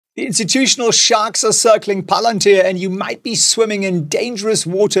The institutional sharks are circling Palantir, and you might be swimming in dangerous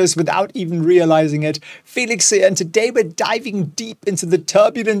waters without even realizing it. Felix here, and today we're diving deep into the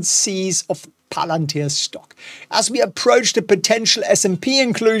turbulent seas of Palantir stock. As we approach the potential S&P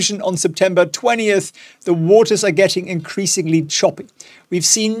inclusion on September 20th, the waters are getting increasingly choppy. We've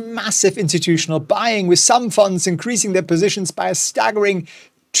seen massive institutional buying, with some funds increasing their positions by a staggering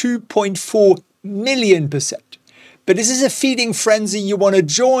 2.4 million%. But is this a feeding frenzy you want to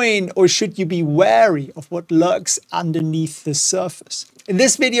join, or should you be wary of what lurks underneath the surface? In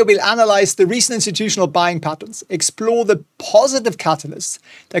this video, we'll analyze the recent institutional buying patterns, explore the positive catalysts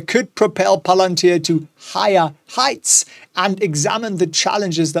that could propel Palantir to higher heights, and examine the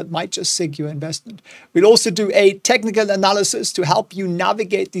challenges that might just sink your investment. We'll also do a technical analysis to help you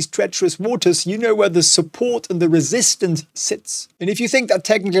navigate these treacherous waters. You know where the support and the resistance sits. And if you think that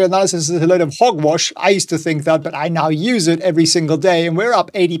technical analysis is a load of hogwash, I used to think that, but I now use it every single day, and we're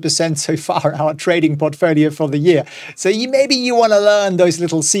up 80% so far our trading portfolio for the year. So maybe you want to learn those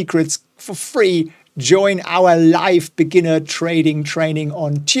little secrets for free. Join our live beginner trading training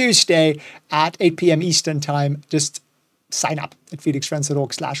on Tuesday at 8 p.m. Eastern Time. Just sign up at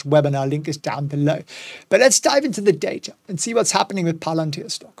felixprehn.org/webinar. Link is down below. But let's dive into the data and see what's happening with Palantir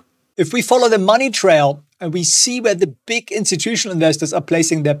stock. If we follow the money trail and we see where the big institutional investors are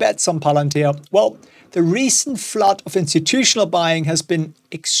placing their bets on Palantir, well, the recent flood of institutional buying has been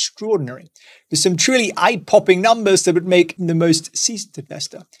extraordinary, with some truly eye-popping numbers that would make the most seasoned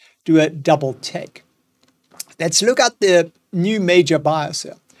investor do a double take. Let's look at the new major buyers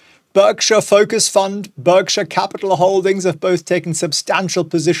here. Berkshire Focus Fund, Berkshire Capital Holdings have both taken substantial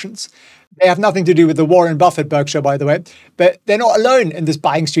positions. They have nothing to do with the Warren Buffett Berkshire, by the way, but they're not alone in this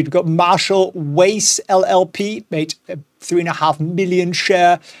buying street. We've got Marshall Wace LLP, made a 3.5 million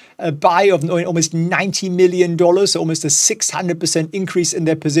share buy of almost $90 million, so almost a 600% increase in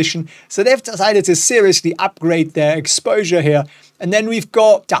their position. So they've decided to seriously upgrade their exposure here. And then we've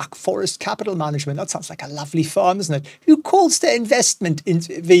got Dark Forest Capital Management. That sounds like a lovely firm, doesn't it? Who calls their investment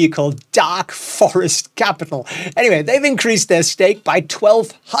vehicle Dark Forest Capital? Anyway, they've increased their stake by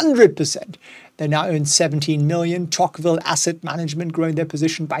 1,200%. They now own 17 million. Tocqueville Asset Management growing their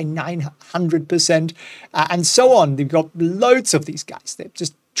position by 900%, and so on. They've got loads of these guys. They're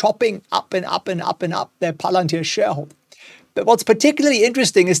just chopping up and up and up and up their Palantir shareholding. But what's particularly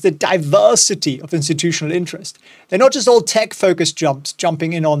interesting is the diversity of institutional interest. They're not just all tech-focused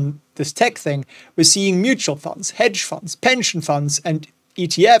jumping in on this tech thing. We're seeing mutual funds, hedge funds, pension funds, and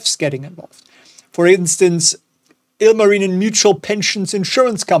ETFs getting involved. For instance, Ilmarinen Mutual Pensions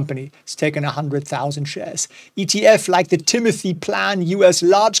Insurance Company has taken 100,000 shares. ETF like the Timothy Plan US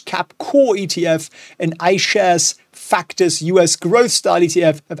Large Cap Core ETF and iShares Factors US Growth Style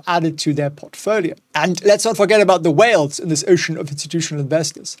ETF have added to their portfolio. And let's not forget about the whales in this ocean of institutional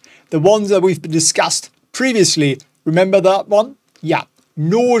investors. The ones that we've discussed previously. Remember that one? Yeah,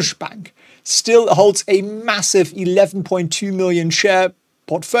 Norge Bank still holds a massive 11.2 million share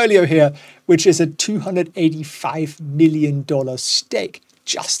portfolio here, which is a $285 million stake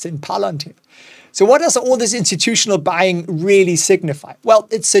just in Palantir. So what does all this institutional buying really signify? Well,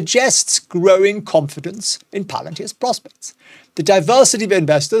 it suggests growing confidence in Palantir's prospects. The diversity of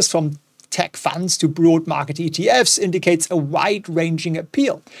investors, from tech funds to broad market ETFs, indicates a wide-ranging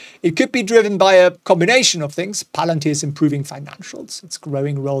appeal. It could be driven by a combination of things: Palantir's improving financials, its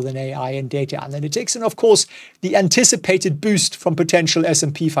growing role in AI and data analytics, and of course, the anticipated boost from potential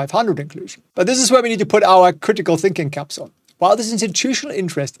S&P 500 inclusion. But this is where we need to put our critical thinking caps on. While this institutional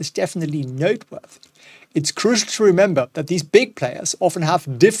interest is definitely noteworthy, it's crucial to remember that these big players often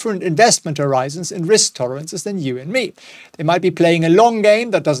have different investment horizons and risk tolerances than you and me. They might be playing a long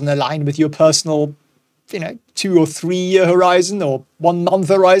game that doesn't align with your personal, 2 or 3 year horizon or 1 month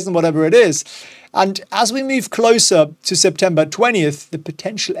horizon, whatever it is. And as we move closer to September 20th, the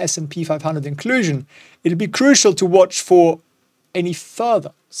potential S&P 500 inclusion, it'll be crucial to watch for any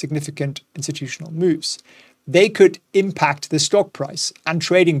further significant institutional moves. They could impact the stock price and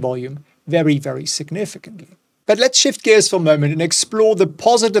trading volume very, very significantly. But let's shift gears for a moment and explore the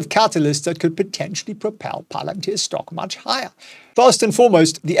positive catalysts that could potentially propel Palantir's stock much higher. First and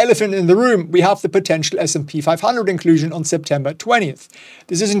foremost, the elephant in the room, we have the potential S&P 500 inclusion on September 20th.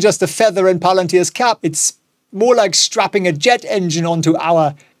 This isn't just a feather in Palantir's cap, it's more like strapping a jet engine onto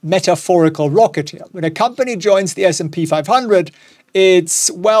our metaphorical rocket here. When a company joins the S&P 500,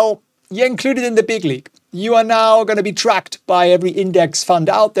 it's, well, you're included in the big league. You are now going to be tracked by every index fund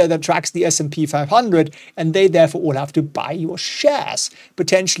out there that tracks the S&P 500, and they therefore all have to buy your shares,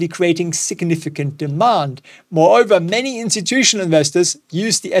 potentially creating significant demand. Moreover, many institutional investors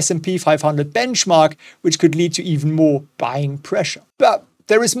use the S&P 500 benchmark, which could lead to even more buying pressure. But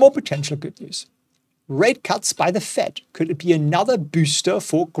there is more potential good news. Rate cuts by the Fed could be another booster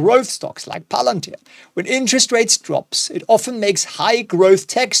for growth stocks like Palantir. When interest rates drops, it often makes high growth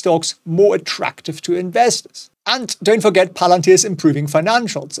tech stocks more attractive to investors. And don't forget Palantir's improving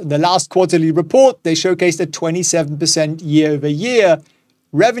financials. In the last quarterly report, they showcased a 27% year-over-year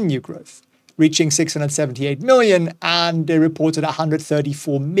revenue growth, reaching $678 million, and they reported a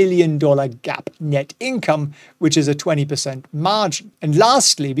 $134 million GAAP net income, which is a 20% margin. And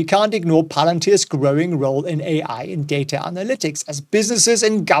lastly, we can't ignore Palantir's growing role in AI and data analytics. As businesses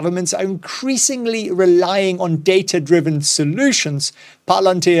and governments are increasingly relying on data-driven solutions,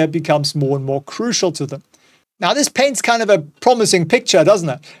 Palantir becomes more and more crucial to them. Now, this paints kind of a promising picture, doesn't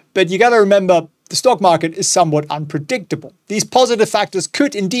it? But you got to remember, the stock market is somewhat unpredictable. These positive factors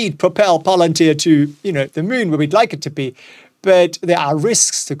could indeed propel Palantir to, the moon where we'd like it to be, but there are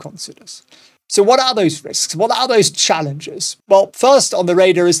risks to consider. So what are those risks? What are those challenges? Well, first on the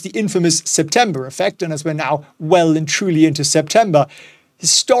radar is the infamous September effect, and as we're now well and truly into September,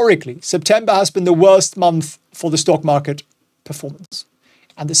 historically, September has been the worst month for the stock market performance.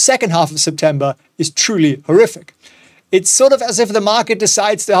 And the second half of September is truly horrific. It's sort of as if the market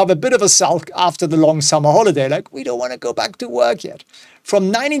decides to have a bit of a sulk after the long summer holiday, like we don't want to go back to work yet. From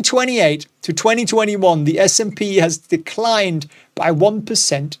 1928 to 2021, the S&P has declined by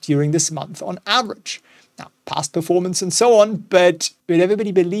 1% during this month on average. Now, past performance and so on, but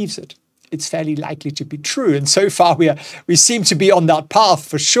everybody believes it. It's fairly likely to be true. And so far, we seem to be on that path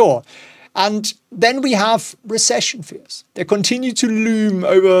for sure. And then we have recession fears. They continue to loom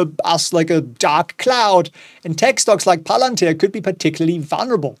over us like a dark cloud, and tech stocks like Palantir could be particularly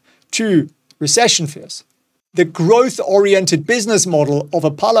vulnerable to recession fears. The growth-oriented business model of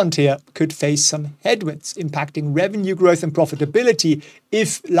a Palantir could face some headwinds, impacting revenue growth and profitability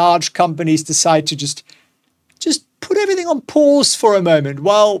if large companies decide to just put everything on pause for a moment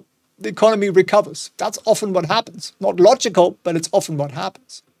while the economy recovers. That's often what happens. Not logical, but it's often what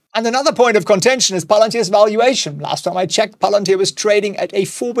happens. And another point of contention is Palantir's valuation. Last time I checked, Palantir was trading at a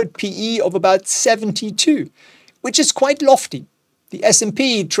forward PE of about 72, which is quite lofty. The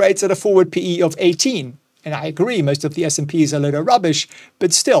S&P trades at a forward PE of 18. And I agree, most of the S&P is a load of rubbish,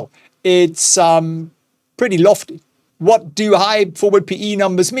 but still, it's pretty lofty. What do high forward PE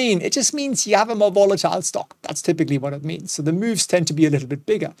numbers mean? It just means you have a more volatile stock. That's typically what it means. So the moves tend to be a little bit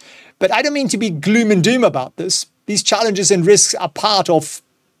bigger. But I don't mean to be gloom and doom about this. These challenges and risks are part of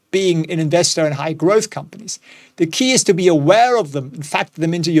being an investor in high growth companies. The key is to be aware of them and factor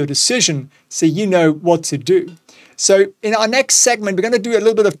them into your decision so you know what to do. So in our next segment, we're going to do a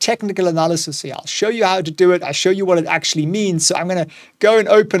little bit of technical analysis here. I'll show you how to do it. I'll show you what it actually means. So I'm going to go and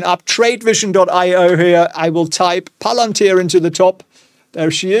open up tradevision.io here. I will type Palantir into the top.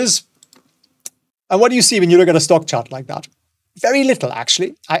 There she is. And what do you see when you look at a stock chart like that? Very little,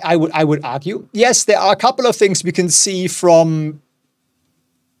 actually, I would argue. Yes, there are a couple of things we can see from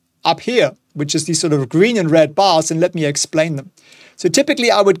up here, which is these sort of green and red bars, and let me explain them. So typically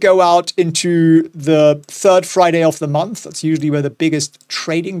I would go out into the third Friday of the month. That's usually where the biggest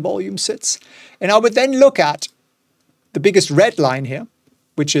trading volume sits. And I would then look at the biggest red line here,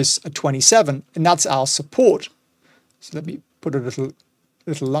 which is a 27, and that's our support. So let me put a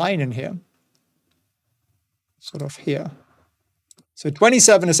little line in here, sort of here. So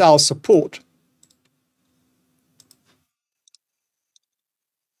 27 is our support.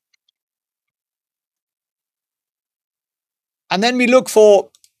 And then we look for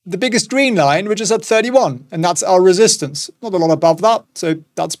the biggest green line, which is at 31, and that's our resistance. Not a lot above that, so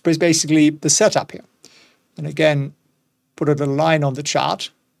that's basically the setup here. And again, put a little line on the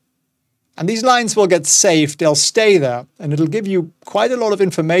chart. And these lines will get saved, they'll stay there, and it'll give you quite a lot of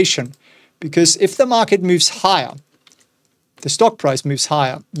information, because if the market moves higher, the stock price moves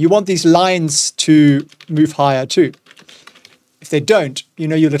higher, you want these lines to move higher too. If they don't, you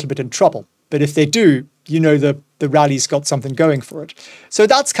know you're a little bit in trouble. But if they do, you know the rally's got something going for it. So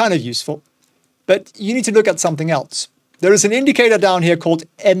that's kind of useful. But you need to look at something else. There is an indicator down here called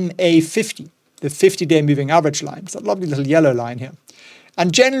MA50, the 50-day moving average line. It's that lovely little yellow line here.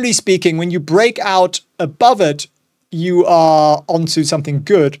 And generally speaking, when you break out above it, you are onto something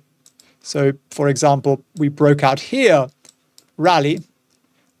good. So, for example, we broke out here, rally.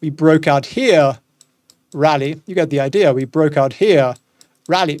 We broke out here, rally. You get the idea. We broke out here,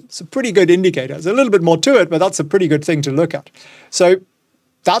 rally. It's a pretty good indicator. There's a little bit more to it, but that's a pretty good thing to look at. So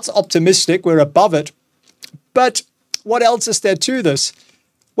that's optimistic. We're above it. But what else is there to this?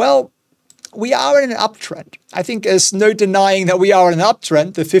 Well, we are in an uptrend. I think there's no denying that we are in an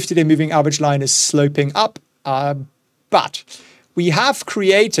uptrend. The 50-day moving average line is sloping up. But we have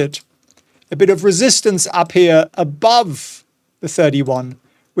created a bit of resistance up here above the 31,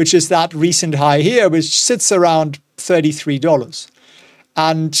 which is that recent high here, which sits around $33.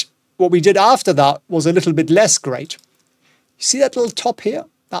 And what we did after that was a little bit less great. You see that little top here,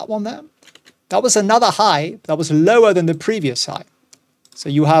 that one there? That was another high that was lower than the previous high. So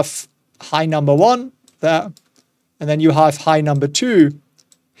you have high number 1 there, and then you have high number 2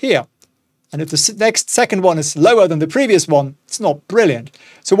 here. And if the second one is lower than the previous one, it's not brilliant.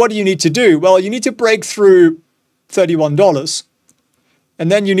 So what do you need to do? Well, you need to break through $31.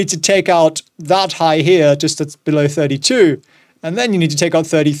 And then you need to take out that high here, just that's below 32. And then you need to take out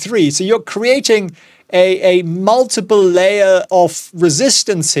 33. So you're creating a multiple layer of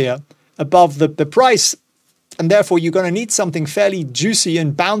resistance here above the price. And therefore, you're going to need something fairly juicy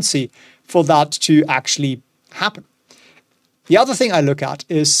and bouncy for that to actually happen. The other thing I look at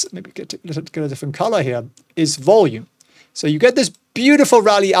is, maybe get a different color here, is volume. So you get this beautiful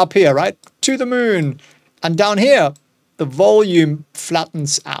rally up here, right? To the moon. And down here, the volume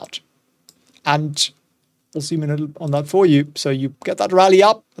flattens out. And we'll zoom in a little on that for you. So you get that rally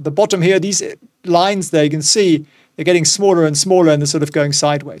up. At the bottom here, these lines there, you can see they're getting smaller and smaller and they're sort of going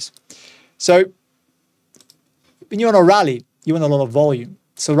sideways. So when you're on a rally, you want a lot of volume.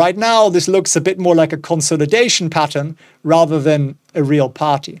 So right now, this looks a bit more like a consolidation pattern rather than a real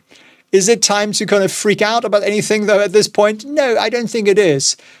party. Is it time to kind of freak out about anything, though, at this point? No, I don't think it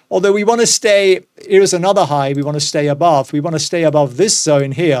is. Although we want to stay, here's another high we want to stay above. We want to stay above this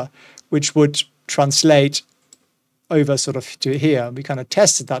zone here, which would translate over sort of to here. We kind of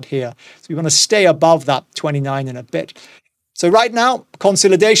tested that here. So we want to stay above that 29 in a bit. So right now,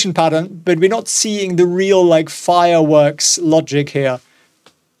 consolidation pattern, but we're not seeing the real like fireworks logic here.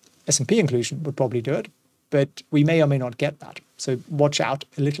 S&P inclusion would probably do it, but we may or may not get that. So watch out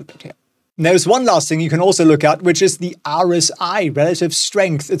a little bit here. And there's one last thing you can also look at, which is the RSI, relative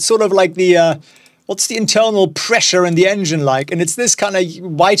strength. It's sort of like the, what's the internal pressure in the engine like? And it's this kind of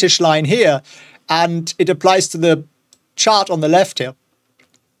whitish line here, and it applies to the chart on the left here.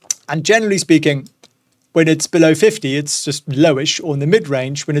 And generally speaking, when it's below 50, it's just lowish, or in the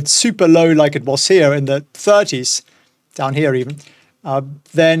mid-range. When it's super low like it was here in the 30s, down here even,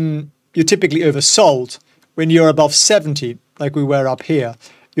 then you're typically oversold. When you're above 70, like we were up here,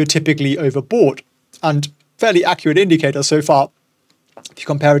 you're typically overbought. And fairly accurate indicator so far, if you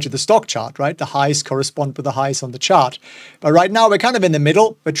compare it to the stock chart, right? The highs correspond with the highs on the chart. But right now, we're kind of in the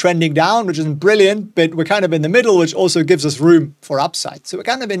middle. We're trending down, which isn't brilliant, but we're kind of in the middle, which also gives us room for upside. So we're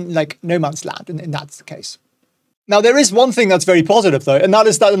kind of in like no man's land, and that's the case. Now, there is one thing that's very positive, though, and that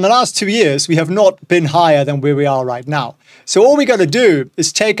is that in the last 2 years, we have not been higher than where we are right now. So all we got to do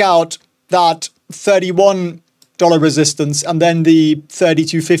is take out that $31 resistance and then the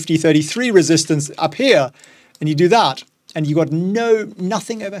 32.50, 33 resistance up here, and you do that, and you got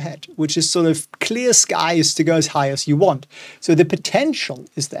nothing overhead, which is sort of clear skies to go as high as you want. So the potential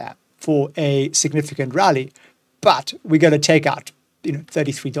is there for a significant rally, but we got to take out,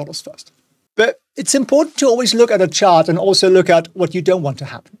 $33 first. But it's important to always look at a chart and also look at what you don't want to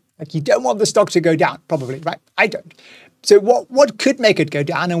happen. Like, you don't want the stock to go down, probably, right? I don't. So what could make it go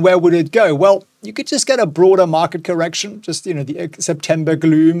down, and where would it go? Well, you could just get a broader market correction, just, the September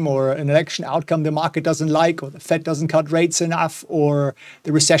gloom, or an election outcome the market doesn't like, or the Fed doesn't cut rates enough, or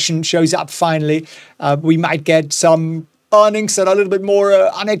the recession shows up finally. We might get some earnings that are a little bit more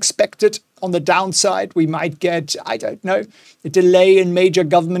unexpected on the downside. We might get, I don't know, a delay in major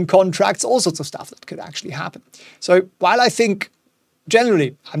government contracts, all sorts of stuff that could actually happen. So while I think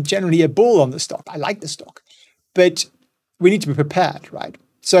I'm generally a bull on the stock, I like the stock, but we need to be prepared, right?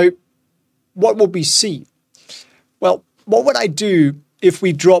 So what would we see? Well, what would I do if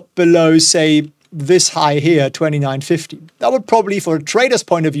we drop below, say, this high here, 29.50? That would probably, for a trader's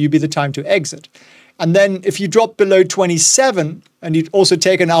point of view, be the time to exit. And then if you drop below 27, and you'd also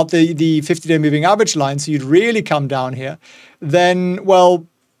taken out the 50-day moving average line, so you'd really come down here, then, well,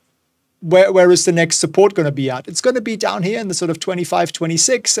 where is the next support going to be at? It's going to be down here in the sort of 25,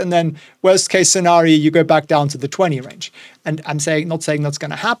 26, and then worst case scenario, you go back down to the 20 range. And I'm not saying that's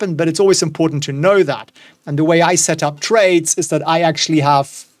going to happen, but it's always important to know that. And the way I set up trades is that I actually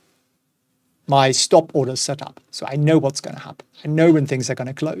have my stop orders set up. So I know what's going to happen. I know when things are going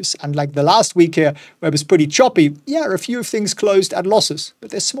to close. And like the last week here, where it was pretty choppy, yeah, a few things closed at losses, but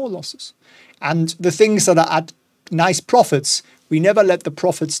they're small losses. And the things that are at nice profits, we never let the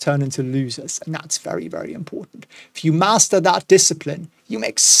profits turn into losers. And that's very, very important. If you master that discipline, you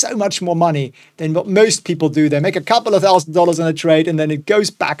make so much more money than what most people do. They make a couple of $1,000s on a trade, and then it goes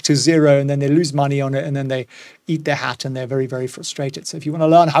back to zero, and then they lose money on it, and then they eat their hat, and they're very, very frustrated. So if you want to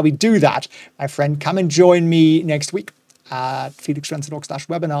learn how we do that, my friend, come and join me next week. at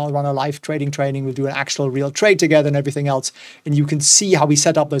felixprehn.org/webinar. I'll run a live trading training. We'll do an actual real trade together and everything else. And you can see how we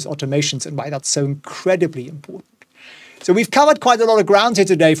set up those automations and why that's so incredibly important. So we've covered quite a lot of ground here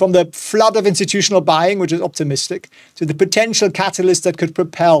today, from the flood of institutional buying, which is optimistic, to the potential catalyst that could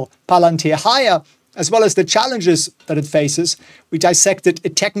propel Palantir higher, as well as the challenges that it faces. We dissected a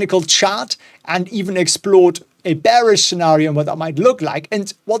technical chart and even explored a bearish scenario and what that might look like.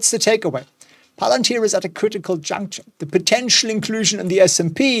 And what's the takeaway? Palantir is at a critical juncture. The potential inclusion in the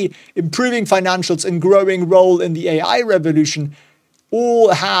S&P, improving financials, and growing role in the AI revolution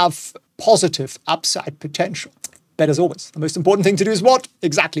all have positive upside potential. But as always, the most important thing to do is what?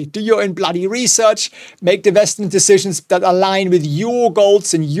 Exactly. Do your own bloody research, make investment decisions that align with your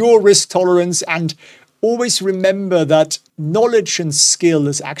goals and your risk tolerance, and always remember that knowledge and skill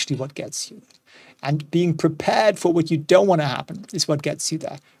is actually what gets you there. And being prepared for what you don't want to happen is what gets you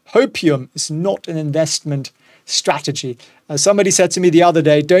there. Hopium is not an investment strategy. As somebody said to me the other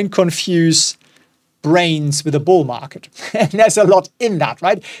day, don't confuse brains with a bull market. And there's a lot in that,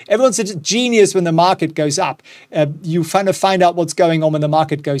 right? Everyone's a genius when the market goes up. You kind of find out what's going on when the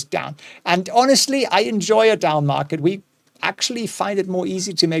market goes down. And honestly, I enjoy a down market. We actually find it more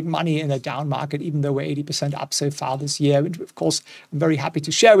easy to make money in a down market, even though we're 80% up so far this year. And of course, I'm very happy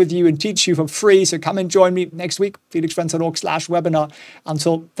to share with you and teach you for free. So come and join me next week, felixprehn.org/webinar.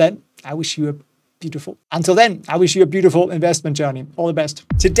 Until then, I wish you a beautiful investment journey. All the best.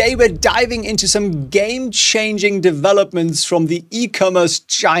 Today, we're diving into some game-changing developments from the e-commerce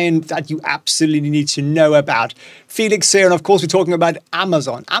giant that you absolutely need to know about. Felix here, and of course, we're talking about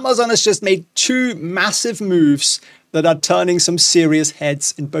Amazon. Amazon has just made two massive moves that are turning some serious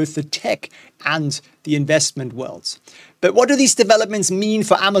heads in both the tech and the investment worlds. But what do these developments mean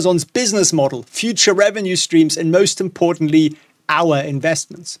for Amazon's business model, future revenue streams, and most importantly, our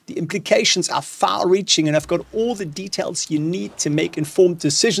investments? The implications are far-reaching, and I've got all the details you need to make informed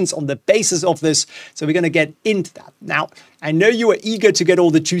decisions on the basis of this. So we're going to get into that. Now, I know you are eager to get all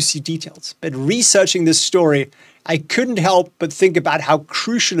the juicy details, but researching this story, I couldn't help but think about how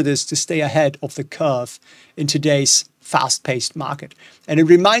crucial it is to stay ahead of the curve in today's fast-paced market. And it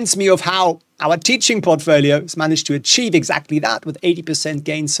reminds me of how our teaching portfolio has managed to achieve exactly that with 80%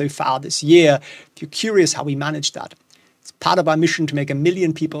 gains so far this year. If you're curious how we managed that, it's part of our mission to make 1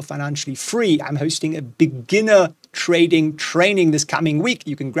 million people financially free. I'm hosting a beginner trading training this coming week.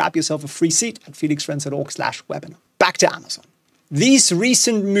 You can grab yourself a free seat at felixprehn.org/webinar. Back to Amazon. These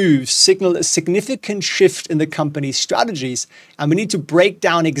recent moves signal a significant shift in the company's strategies, and we need to break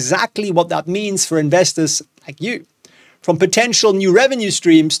down exactly what that means for investors like you. From potential new revenue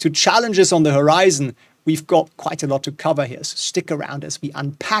streams to challenges on the horizon, we've got quite a lot to cover here. So stick around as we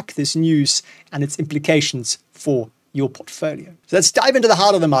unpack this news and its implications for your portfolio. So let's dive into the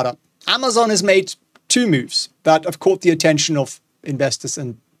heart of the matter. Amazon has made two moves that have caught the attention of investors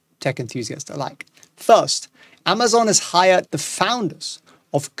and tech enthusiasts alike. First, Amazon has hired the founders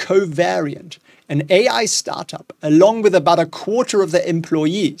of Covariant, an AI startup, along with about 1/4 of their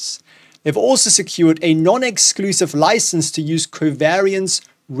employees. They've also secured a non-exclusive license to use Covariant's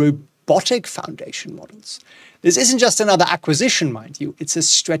robotic foundation models. This isn't just another acquisition, mind you. It's a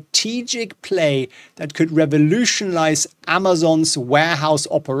strategic play that could revolutionize Amazon's warehouse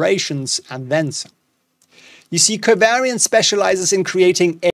operations and then some. You see, Covariant specializes in creating